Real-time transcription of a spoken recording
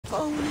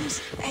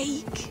bones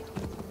ache.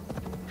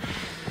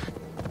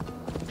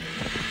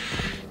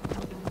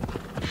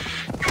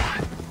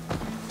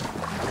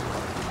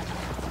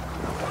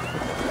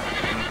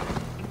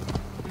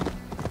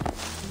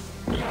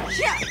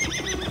 Yeah.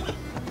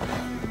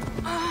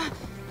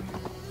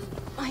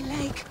 My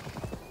leg.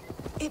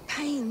 It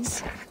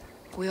pains.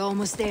 We're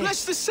almost there.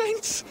 Bless the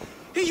saints!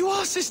 Here you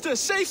are, sister,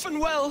 safe and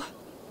well.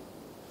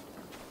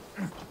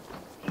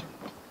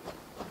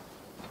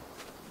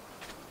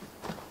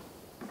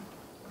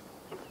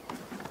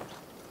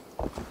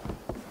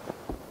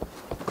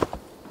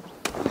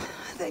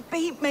 They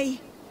beat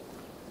me.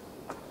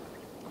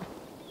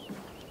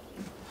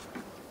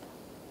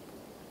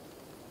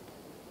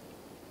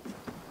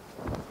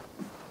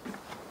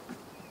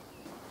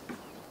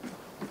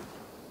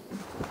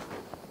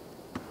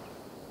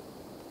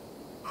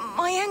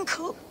 My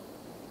ankle.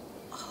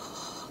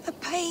 Oh, the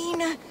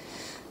pain.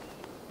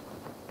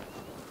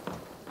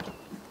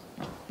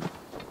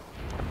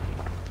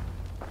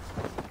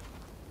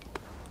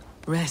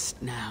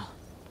 Rest now.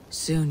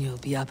 Soon you'll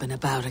be up and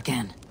about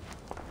again.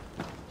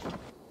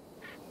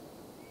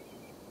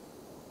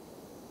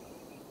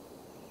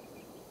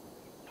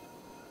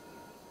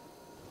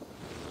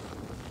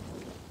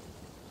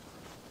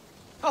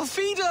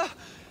 Alfida!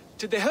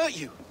 Did they hurt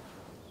you?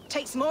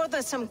 Takes more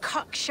than some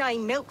cockshy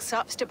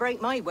milksops to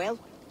break my will.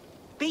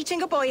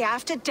 Beating a boy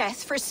half to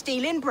death for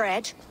stealing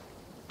bread?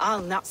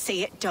 I'll not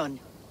see it done.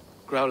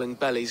 Growling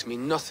bellies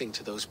mean nothing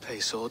to those pay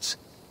swords.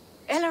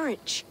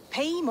 Ellerich,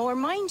 pay more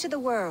mind to the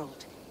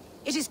world.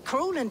 It is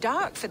cruel and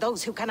dark for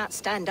those who cannot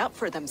stand up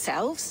for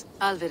themselves.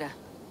 Alvida,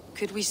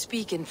 could we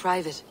speak in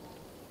private?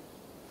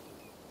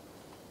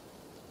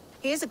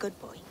 He is a good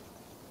boy.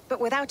 But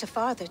without a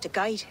father to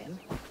guide him,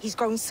 he's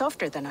grown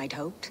softer than I'd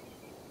hoped.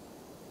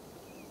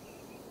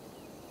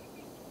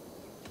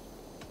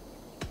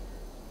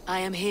 I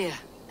am here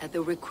at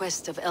the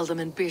request of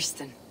Alderman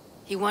Birston.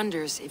 He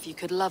wonders if you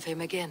could love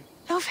him again.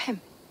 Love him.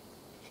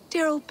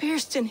 Dear old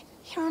Birston,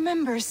 he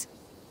remembers.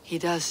 He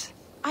does.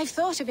 I've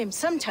thought of him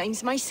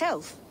sometimes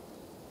myself.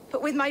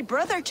 But with my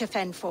brother to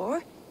fend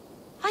for,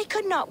 I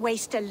could not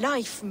waste a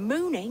life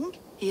mooning.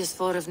 He has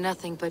thought of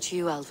nothing but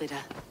you, Alvida.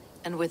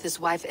 And with his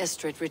wife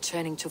Estrid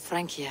returning to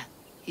Francia,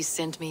 he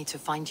sent me to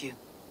find you.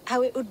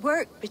 How it would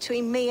work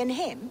between me and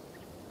him?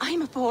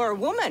 I'm a poor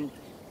woman.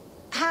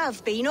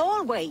 Have been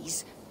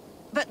always.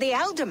 But the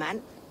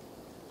alderman...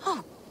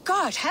 Oh,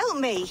 God, help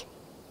me!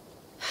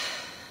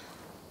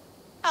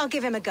 I'll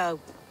give him a go.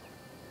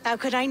 How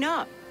could I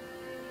not?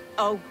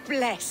 Oh,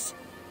 bless.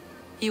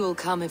 He will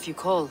come if you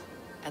call.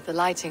 At the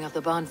lighting of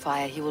the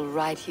bonfire, he will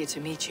ride here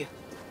to meet you.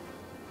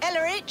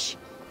 Ellerich,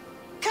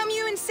 come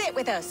you and sit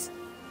with us.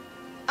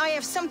 I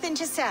have something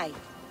to say.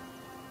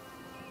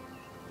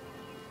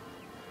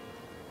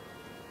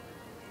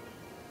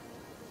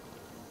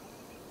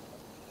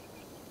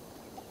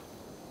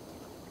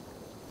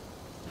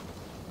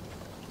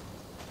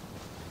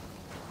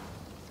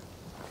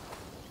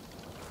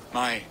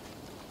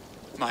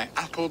 My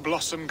apple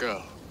blossom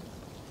girl.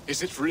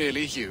 Is it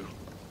really you?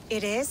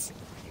 It is.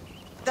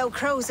 Though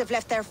crows have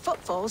left their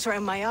footfalls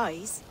round my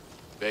eyes.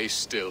 They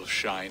still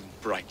shine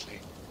brightly,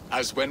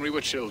 as when we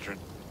were children.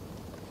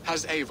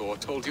 Has Eivor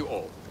told you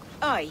all?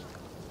 Aye,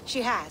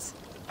 she has.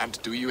 And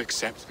do you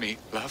accept me,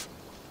 love?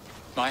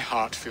 My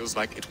heart feels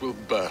like it will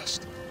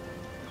burst.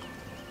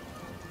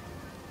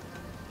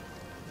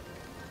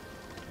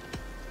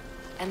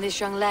 And this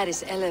young lad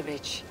is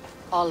Ellerich,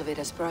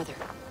 Alvida's brother.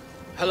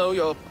 Hello,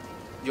 your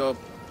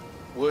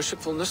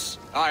worshipfulness.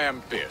 I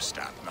am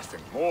Birstan,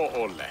 nothing more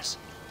or less.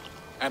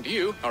 And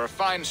you are a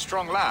fine,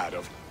 strong lad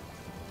of...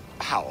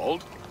 how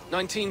old?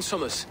 19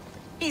 summers.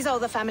 He's all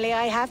the family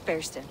I have,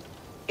 Birston.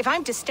 If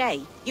I'm to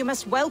stay, you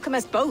must welcome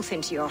us both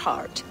into your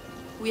heart.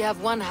 We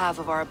have one half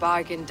of our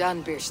bargain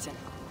done, Birston.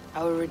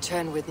 I will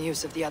return with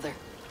news of the other.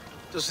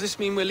 Does this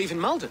mean we're leaving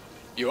Malden?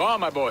 You are,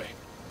 my boy,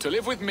 to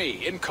live with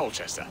me in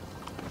Colchester.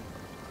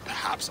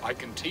 Perhaps I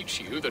can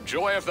teach you the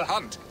joy of the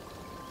hunt.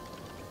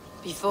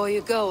 Before you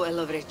go,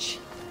 Ellerich,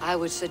 I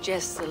would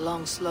suggest a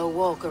long, slow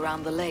walk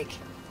around the lake.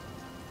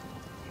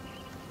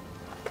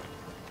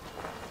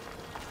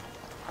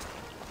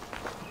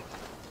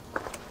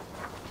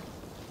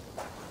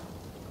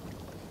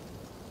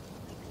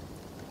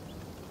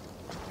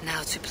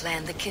 Now to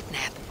plan the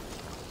kidnap.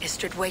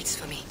 Estrid waits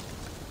for me.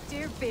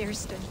 Dear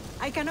Birston,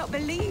 I cannot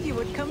believe you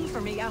would come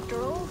for me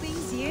after all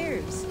these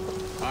years.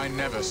 I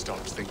never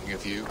stopped thinking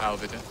of you,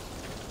 Alvida.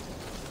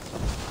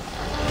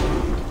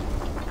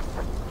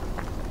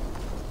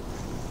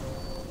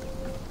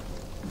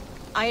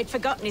 I had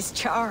forgotten his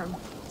charm.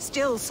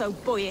 Still so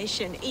boyish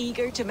and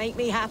eager to make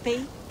me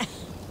happy.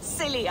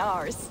 Silly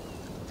ours.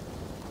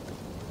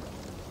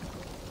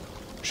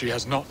 She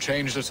has not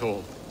changed at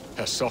all.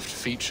 Her soft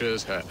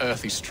features, her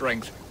earthy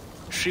strength.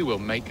 She will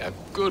make a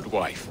good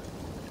wife.